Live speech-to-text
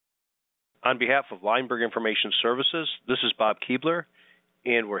On behalf of Lineberg Information Services, this is Bob Keebler,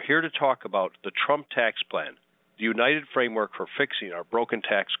 and we're here to talk about the Trump tax plan, the united framework for fixing our broken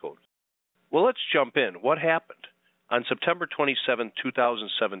tax code. Well, let's jump in. What happened? On September 27,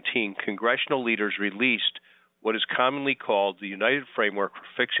 2017, congressional leaders released what is commonly called the United Framework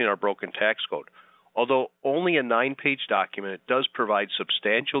for Fixing Our Broken Tax Code. Although only a 9-page document, it does provide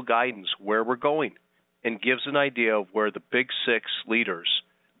substantial guidance where we're going and gives an idea of where the Big Six leaders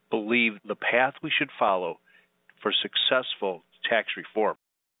believe the path we should follow for successful tax reform.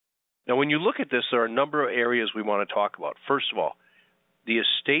 Now, when you look at this, there are a number of areas we want to talk about. First of all, the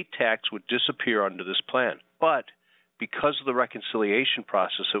estate tax would disappear under this plan, but because of the reconciliation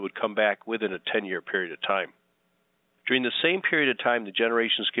process, it would come back within a 10-year period of time. During the same period of time, the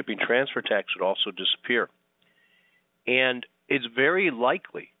generation skipping transfer tax would also disappear. And it's very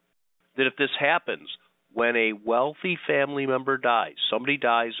likely that if this happens, when a wealthy family member dies, somebody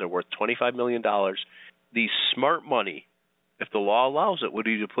dies, they're worth $25 million, the smart money, if the law allows it, would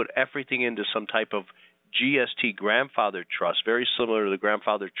either put everything into some type of GST grandfather trust, very similar to the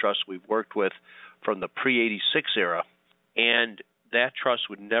grandfather trust we've worked with from the pre-86 era, and that trust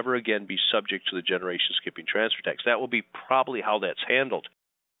would never again be subject to the generation skipping transfer tax. That will be probably how that's handled.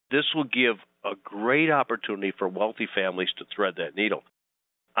 This will give a great opportunity for wealthy families to thread that needle.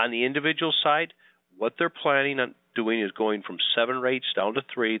 On the individual side, what they're planning on doing is going from 7 rates down to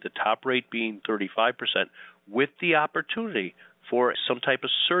 3, the top rate being 35%, with the opportunity for some type of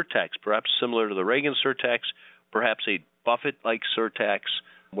surtax, perhaps similar to the Reagan surtax, perhaps a Buffett-like surtax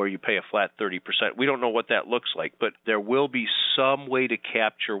where you pay a flat 30%. We don't know what that looks like, but there will be some way to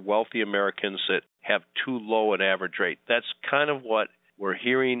capture wealthy Americans that have too low an average rate. That's kind of what we're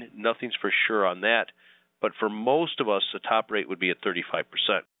hearing. Nothing's for sure on that, but for most of us, the top rate would be at 35%.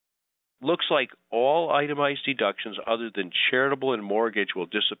 Looks like all itemized deductions other than charitable and mortgage will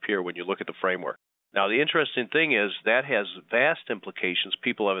disappear when you look at the framework. Now, the interesting thing is that has vast implications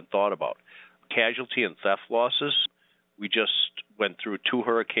people haven't thought about. Casualty and theft losses. We just went through 2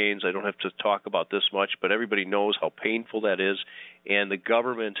 hurricanes. I don't have to talk about this much, but everybody knows how painful that is, and the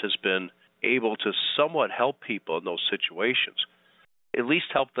government has been able to somewhat help people in those situations, at least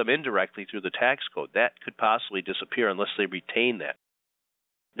help them indirectly through the tax code. That could possibly disappear unless they retain that.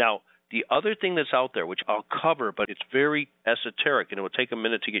 Now, the other thing that's out there, which I'll cover, but it's very esoteric, and it will take a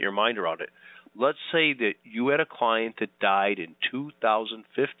minute to get your mind around it. Let's say that you had a client that died in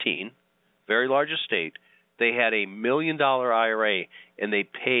 2015, very large estate. They had a $1 million IRA, and they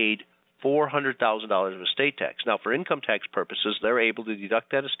paid $400,000 of estate tax. Now, for income tax purposes, they're able to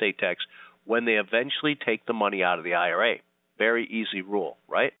deduct that estate tax when they eventually take the money out of the IRA. Very easy rule,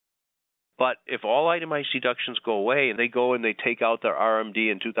 right? But if all itemized deductions go away and they go and they take out their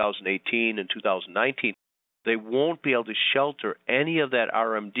RMD in 2018 and 2019, they won't be able to shelter any of that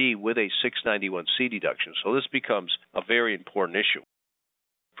RMD with a 691C deduction. So this becomes a very important issue.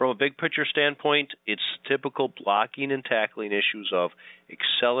 From a big picture standpoint, it's typical blocking and tackling issues of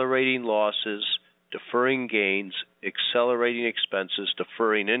accelerating losses, deferring gains, accelerating expenses,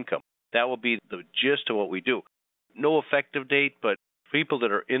 deferring income. That will be the gist of what we do. No effective date, but people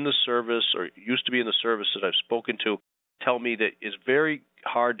that are in the service or used to be in the service that I've spoken to tell me that it's very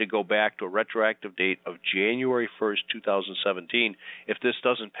hard to go back to a retroactive date of January 1st, 2017 if this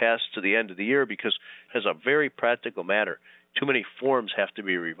doesn't pass to the end of the year, because as a very practical matter, too many forms have to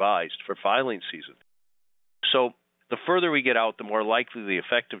be revised for filing season. So the further we get out, the more likely the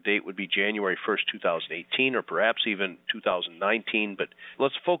effective date would be January 1st, 2018, or perhaps even 2019. But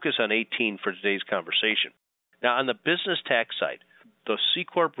let's focus on 18 for today's conversation. Now, on the business tax side, the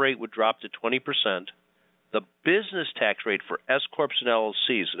C-Corp rate would drop to 20%. The business tax rate for S-Corps and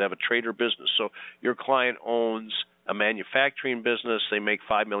LLCs that have a trade or business, so your client owns a manufacturing business, they make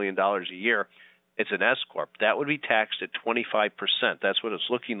 $5 million a year, it's an S-Corp. That would be taxed at 25%. That's what it's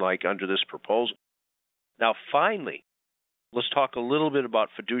looking like under this proposal. Now, finally, let's talk a little bit about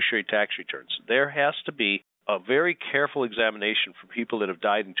fiduciary tax returns. There has to be a very careful examination for people that have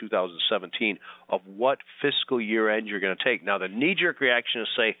died in 2017 of what fiscal year end you're going to take. Now, the knee-jerk reaction is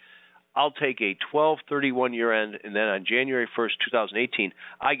say, I'll take a 12/31 year end, and then on January 1st, 2018,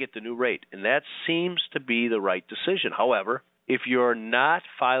 I get the new rate. And that seems to be the right decision. However, if you're not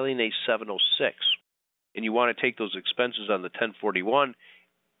filing a 706 and you want to take those expenses on the 1041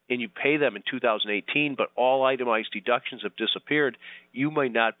 and you pay them in 2018, but all itemized deductions have disappeared, you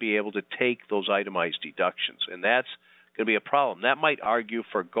might not be able to take those itemized deductions. And that's going to be a problem. That might argue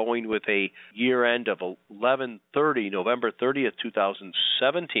for going with a year end of 11/30, November 30th,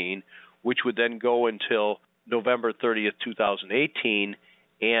 2017, which would then go until November 30th, 2018,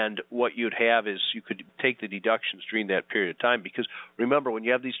 And what you'd have is you could take the deductions during that period of time, because remember, when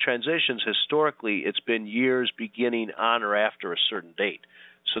you have these transitions, historically it's been years beginning on or after a certain date.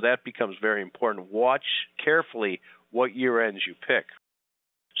 So that becomes very important. Watch carefully what year ends you pick.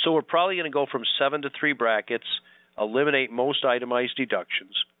 So we're probably going to go from 7 to 3 brackets, eliminate most itemized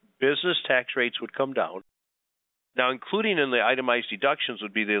deductions. Business tax rates would come down. Now, including in the itemized deductions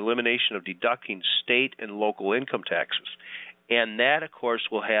would be the elimination of deducting state and local income taxes. And that, of course,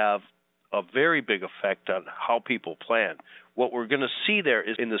 will have a very big effect on how people plan. What we're going to see there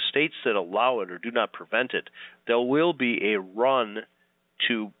is in the states that allow it or do not prevent it, there will be a run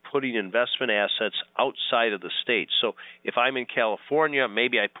to putting investment assets outside of the state. So if I'm in California,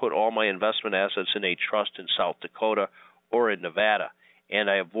 maybe I put all my investment assets in a trust in South Dakota or in Nevada, and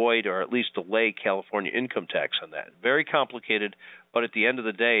I avoid or at least delay California income tax on that. Very complicated, but at the end of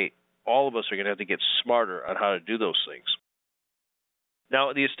the day, all of us are going to have to get smarter on how to do those things.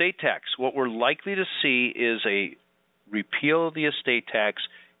 Now, the estate tax, what we're likely to see is a repeal of the estate tax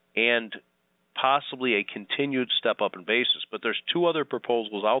and possibly a continued step up in basis. But there's 2 other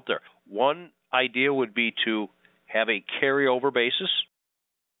proposals out there. One idea would be to have a carryover basis,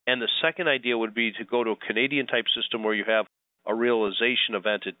 and the second idea would be to go to a Canadian-type system where you have a realization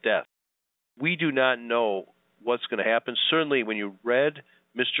event at death. We do not know what's going to happen. Certainly, when you read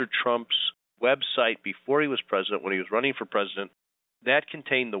Mr. Trump's website before he was president, when he was running for president, that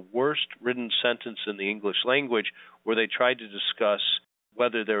contained the worst written sentence in the English language, where they tried to discuss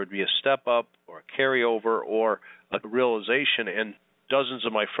whether there would be a step up or a carryover or a realization. And dozens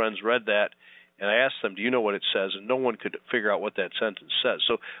of my friends read that, and I asked them, do you know what it says? And no one could figure out what that sentence says.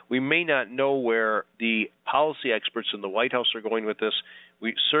 So we may not know where the policy experts in the White House are going with this.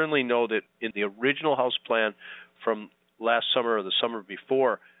 We certainly know that in the original House plan from last summer or the summer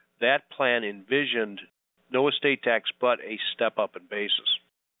before, that plan envisioned no estate tax but a step up in basis.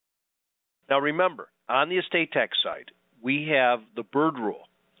 Now remember, on the estate tax side, we have the Byrd Rule.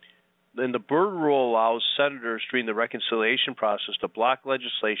 And the Byrd Rule allows senators during the reconciliation process to block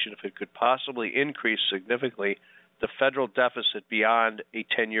legislation if it could possibly increase significantly the federal deficit beyond a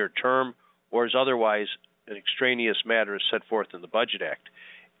 10-year term or is otherwise an extraneous matter as set forth in the Budget Act.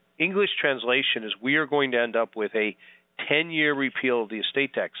 English translation is we are going to end up with a 10-year repeal of the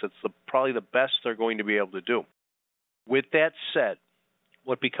estate tax. That's probably the best they're going to be able to do. With that said,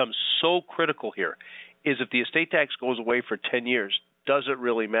 what becomes so critical here is if the estate tax goes away for 10 years, does it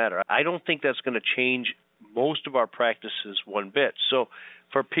really matter? I don't think that's going to change most of our practices one bit. So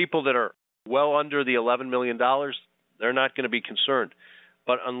for people that are well under the $11 million, they're not going to be concerned.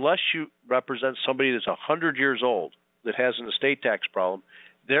 But unless you represent somebody that's 100 years old that has an estate tax problem,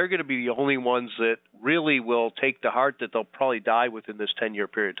 they're going to be the only ones that really will take to heart that they'll probably die within this 10-year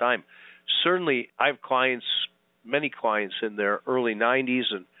period of time. Certainly, I have clients, many clients in their early 90s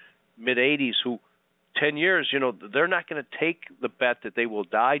and mid-80s who 10 years, they're not going to take the bet that they will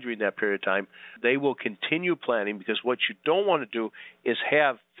die during that period of time. They will continue planning, because what you don't want to do is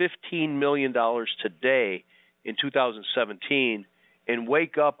have $15 million today in 2017 and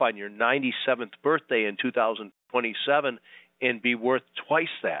wake up on your 97th birthday in 2027 and be worth twice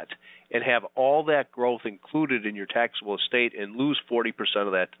that and have all that growth included in your taxable estate and lose 40%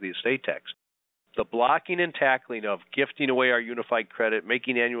 of that to the estate tax. The blocking and tackling of gifting away our unified credit,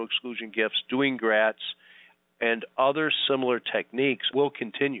 making annual exclusion gifts, doing grats, and other similar techniques will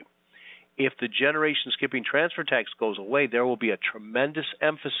continue. If the generation skipping transfer tax goes away, there will be a tremendous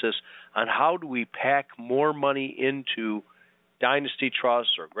emphasis on how do we pack more money into dynasty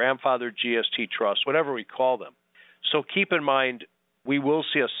trusts or grandfather GST trusts, whatever we call them. So keep in mind, we will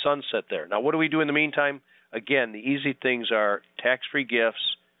see a sunset there. Now, what do we do in the meantime? Again, the easy things are tax-free gifts,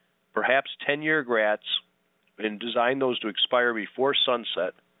 perhaps 10-year grats, and design those to expire before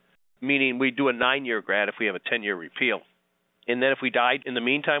sunset, meaning we do a 9-year grat if we have a 10-year repeal. And then if we died in the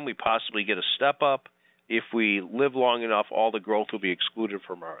meantime, we possibly get a step up. If we live long enough, all the growth will be excluded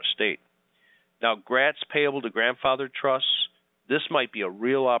from our estate. Now, grats payable to grandfather trusts, this might be a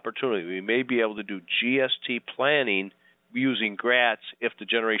real opportunity. We may be able to do GST planning using grats if the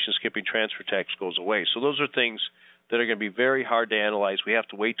generation skipping transfer tax goes away. So those are things that are going to be very hard to analyze. We have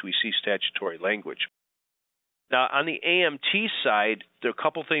to wait till we see statutory language. Now, on the AMT side, there are a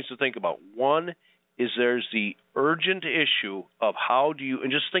couple things to think about. One is there's the urgent issue of how do you,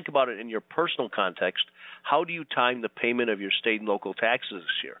 and just think about it in your personal context, how do you time the payment of your state and local taxes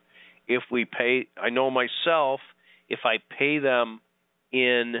this year? If we pay, I know myself, if I pay them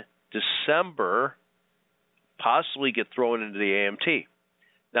in December, possibly get thrown into the AMT.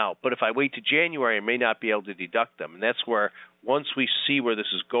 Now, but if I wait to January, I may not be able to deduct them. And that's where, once we see where this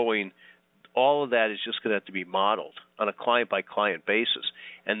is going, all of that is just going to have to be modeled on a client-by-client basis.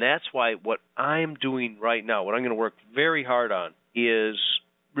 And that's why what I'm doing right now, what I'm going to work very hard on, is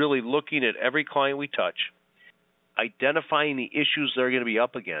really looking at every client we touch, identifying the issues they're going to be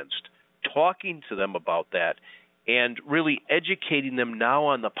up against, talking to them about that, and really educating them now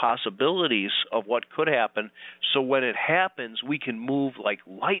on the possibilities of what could happen, so when it happens, we can move like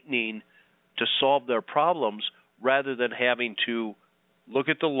lightning to solve their problems rather than having to look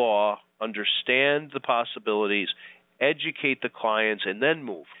at the law, understand the possibilities, educate the clients, and then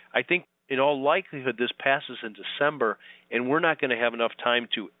move. I think in all likelihood this passes in December, and we're not going to have enough time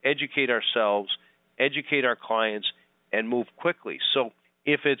to educate ourselves, educate our clients, and move quickly. So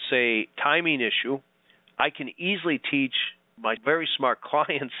if it's a timing issue, I can easily teach my very smart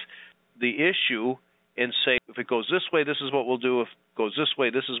clients the issue and say, if it goes this way, this is what we'll do. If it goes this way,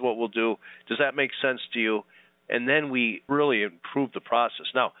 this is what we'll do. Does that make sense to you? And then we really improve the process.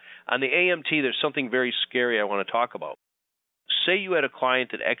 Now, on the AMT, there's something very scary I want to talk about. Say you had a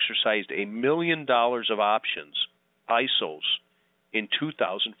client that exercised $1 million of options, ISOs, in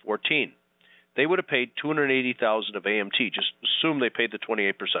 2014. They would have paid $280,000 of AMT. Just assume they paid the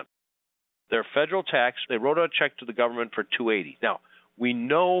 28%. Their federal tax, they wrote out a check to the government for $280,000. Now, we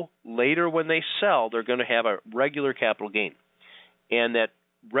know later when they sell, they're going to have a regular capital gain. And that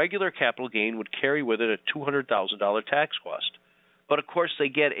regular capital gain would carry with it a $200,000 tax cost. But, of course, they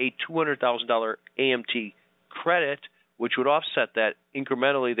get a $200,000 AMT credit, which would offset that.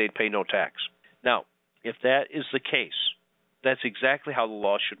 Incrementally, they'd pay no tax. Now, if that is the case, that's exactly how the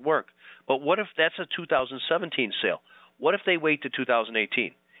law should work. But what if that's a 2017 sale? What if they wait to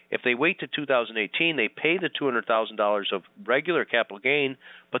 2018? If they wait to 2018, they pay the $200,000 of regular capital gain,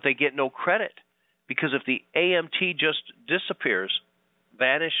 but they get no credit. Because if the AMT just disappears,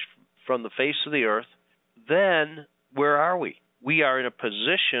 vanish from the face of the earth, then where are we? We are in a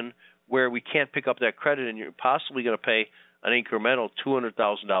position where we can't pick up that credit, and you're possibly going to pay an incremental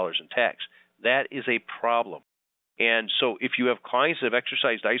 $200,000 in tax. That is a problem. And so if you have clients that have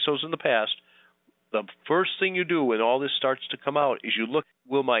exercised ISOs in the past, the first thing you do when all this starts to come out is you look,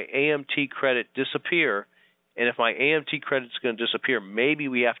 will my AMT credit disappear? And if my AMT credit is going to disappear, maybe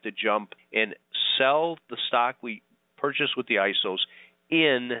we have to jump and sell the stock we purchased with the ISOs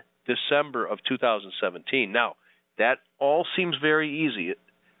in December of 2017. Now, that all seems very easy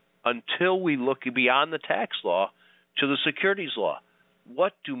until we look beyond the tax law to the securities law.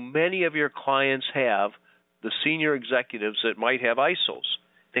 What do many of your clients have, the senior executives that might have ISOs?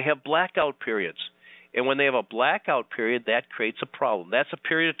 They have blackout periods. And when they have a blackout period, that creates a problem. That's a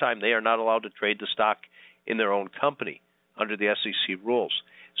period of time they are not allowed to trade the stock in their own company under the SEC rules.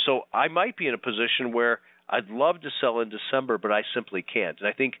 So I might be in a position where I'd love to sell in December, but I simply can't. And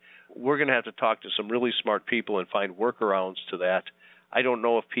I think we're going to have to talk to some really smart people and find workarounds to that. I don't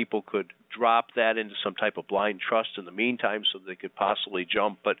know if people could drop that into some type of blind trust in the meantime so they could possibly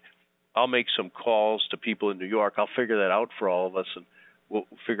jump, but I'll make some calls to people in New York. I'll figure that out for all of us, and we'll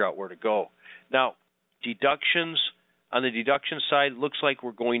figure out where to go. Now, deductions. On the deduction side, it looks like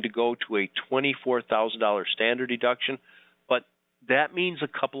we're going to go to a $24,000 standard deduction, but that means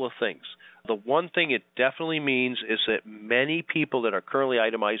a couple of things. The one thing it definitely means is that many people that are currently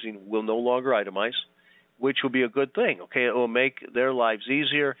itemizing will no longer itemize, which will be a good thing. Okay, it will make their lives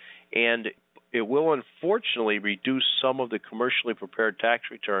easier, and it will unfortunately reduce some of the commercially prepared tax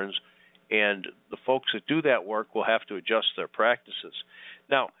returns, and the folks that do that work will have to adjust their practices.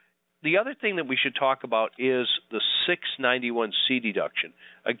 Now, the other thing that we should talk about is the 691C deduction.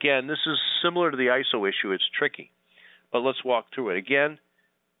 Again, this is similar to the ISO issue. It's tricky, but let's walk through it. Again,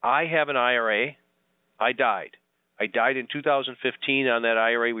 I have an IRA. I died. I died in 2015. On that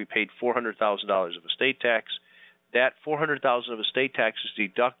IRA, we paid $400,000 of estate tax. That $400,000 of estate tax is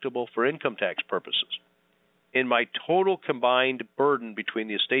deductible for income tax purposes. And my total combined burden between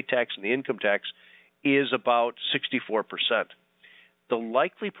the estate tax and the income tax is about 64%. The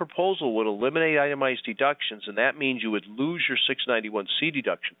likely proposal would eliminate itemized deductions, and that means you would lose your 691C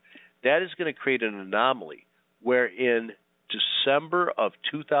deduction. That is going to create an anomaly where in December of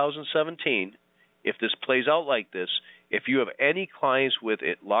 2017, if this plays out like this, if you have any clients with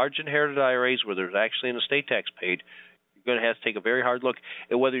large inherited IRAs where there's actually an estate tax paid, you're going to have to take a very hard look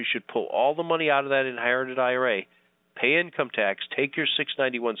at whether you should pull all the money out of that inherited IRA, pay income tax, take your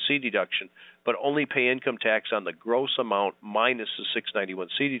 691C deduction, but only pay income tax on the gross amount minus the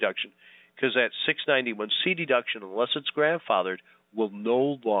 691C deduction, because that 691C deduction, unless it's grandfathered, will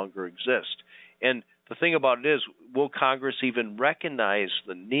no longer exist. And the thing about it is, will Congress even recognize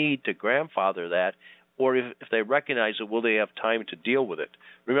the need to grandfather that, or if they recognize it, will they have time to deal with it?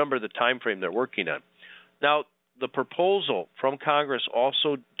 Remember the time frame they're working on. Now, the proposal from Congress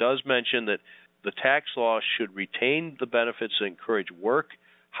also does mention that the tax law should retain the benefits that encourage work,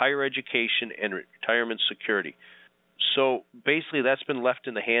 higher education, and retirement security. So basically, that's been left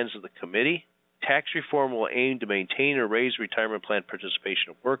in the hands of the committee. Tax reform will aim to maintain or raise retirement plan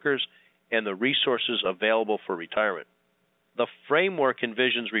participation of workers and the resources available for retirement. The framework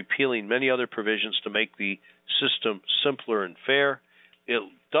envisions repealing many other provisions to make the system simpler and fair. It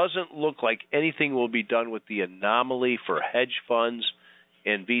doesn't look like anything will be done with the anomaly for hedge funds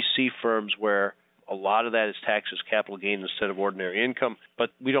and VC firms where a lot of that is taxed as capital gain instead of ordinary income,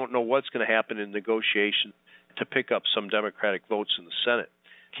 but we don't know what's going to happen in negotiation to pick up some Democratic votes in the Senate.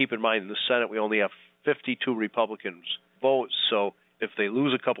 Keep in mind, in the Senate, we only have 52 Republicans vote, so if they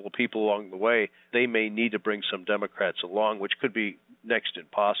lose a couple of people along the way, they may need to bring some Democrats along, which could be next to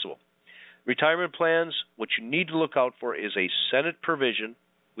impossible. Retirement plans, what you need to look out for is a Senate provision,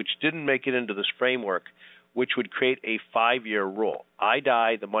 which didn't make it into this framework, which would create a 5-year rule. I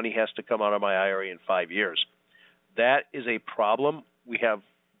die, the money has to come out of my IRA in 5 years. That is a problem. We have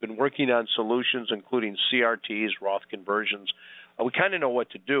been working on solutions, including CRTs, Roth conversions. We kind of know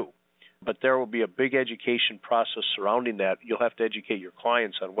what to do, but there will be a big education process surrounding that. You'll have to educate your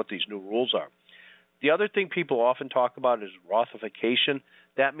clients on what these new rules are. The other thing people often talk about is Rothification.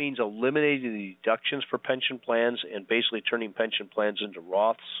 That means eliminating the deductions for pension plans and basically turning pension plans into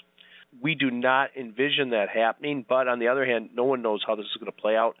Roths. We do not envision that happening, but on the other hand, no one knows how this is going to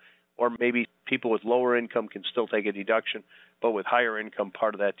play out, or maybe people with lower income can still take a deduction, but with higher income,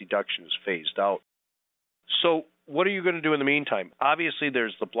 part of that deduction is phased out. So what are you going to do in the meantime? Obviously,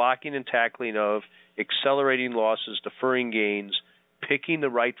 there's the blocking and tackling of accelerating losses, deferring gains, picking the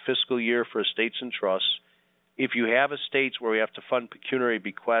right fiscal year for estates and trusts. If you have estates where we have to fund pecuniary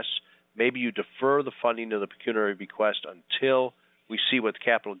bequests, maybe you defer the funding of the pecuniary bequest until we see what the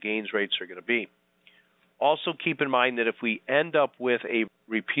capital gains rates are going to be. Also keep in mind that if we end up with a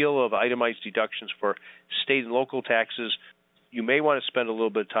repeal of itemized deductions for state and local taxes, you may want to spend a little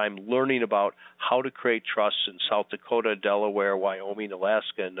bit of time learning about how to create trusts in South Dakota, Delaware, Wyoming,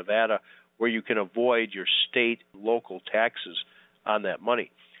 Alaska, and Nevada, where you can avoid your state and local taxes on that money.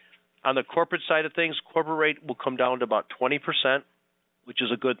 On the corporate side of things, corporate rate will come down to about 20%, which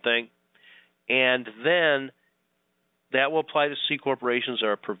is a good thing. And then that will apply to C corporations.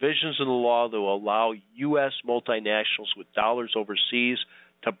 There are provisions in the law that will allow U.S. multinationals with dollars overseas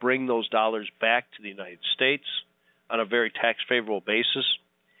to bring those dollars back to the United States on a very tax-favorable basis.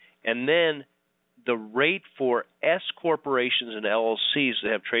 And then the rate for S corporations and LLCs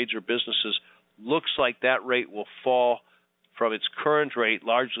that have trades or businesses looks like that rate will fall from its current rate,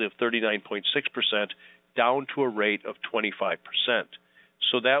 largely of 39.6%, down to a rate of 25%.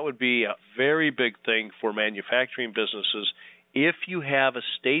 So that would be a very big thing for manufacturing businesses. If you have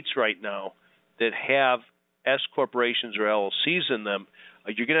estates right now that have S corporations or LLCs in them,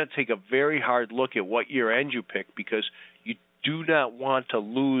 you're going to take a very hard look at what year end you pick, because you do not want to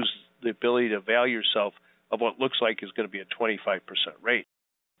lose the ability to value yourself of what looks like is going to be a 25% rate.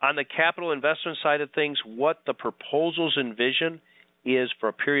 On the capital investment side of things, what the proposals envision is for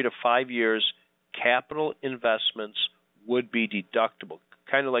a period of 5 years, capital investments would be deductible,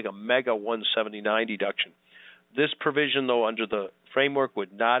 kind of like a mega 179 deduction. This provision, though, under the framework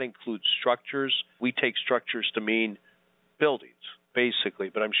would not include structures. We take structures to mean buildings, basically,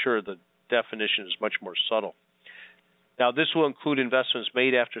 but I'm sure the definition is much more subtle. Now, this will include investments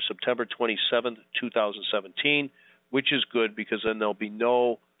made after September 27, 2017, which is good because then there'll be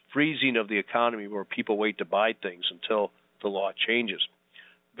no freezing of the economy where people wait to buy things until the law changes.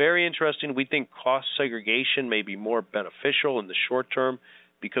 Very interesting. We think cost segregation may be more beneficial in the short term,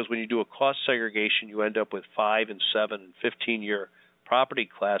 because when you do a cost segregation, you end up with 5 and 7 and 15-year property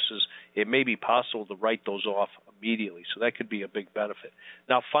classes. It may be possible to write those off immediately, so that could be a big benefit.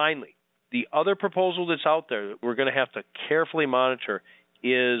 Now, finally, the other proposal that's out there that we're going to have to carefully monitor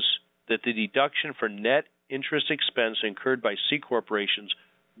is that the deduction for net interest expense incurred by C corporations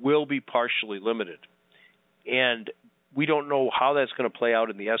will be partially limited. And we don't know how that's going to play out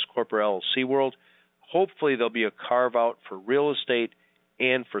in the S Corp or LLC world. Hopefully there'll be a carve-out for real estate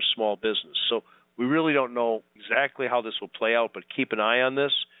and for small business. So we really don't know exactly how this will play out, but keep an eye on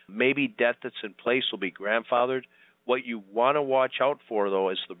this. Maybe debt that's in place will be grandfathered. What you want to watch out for, though,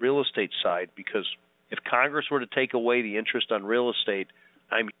 is the real estate side, because if Congress were to take away the interest on real estate,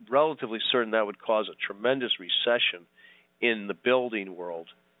 I'm relatively certain that would cause a tremendous recession in the building world.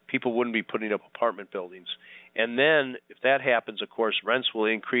 People wouldn't be putting up apartment buildings. And then if that happens, of course, rents will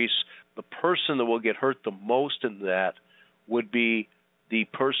increase. The person that will get hurt the most in that would be the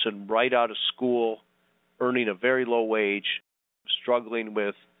person right out of school, earning a very low wage, struggling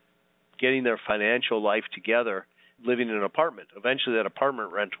with getting their financial life together. living in an apartment. Eventually that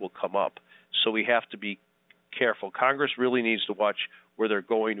apartment rent will come up. So we have to be careful. Congress really needs to watch where they're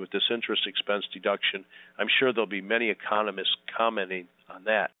going with this interest expense deduction. I'm sure there'll be many economists commenting on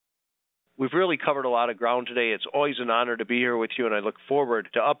that. We've really covered a lot of ground today. It's always an honor to be here with you, and I look forward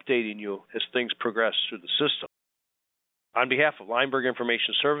to updating you as things progress through the system. On behalf of Lineberg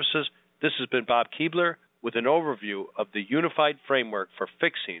Information Services, this has been Bob Keebler with an overview of the unified framework for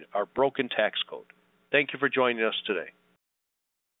fixing our broken tax code. Thank you for joining us today.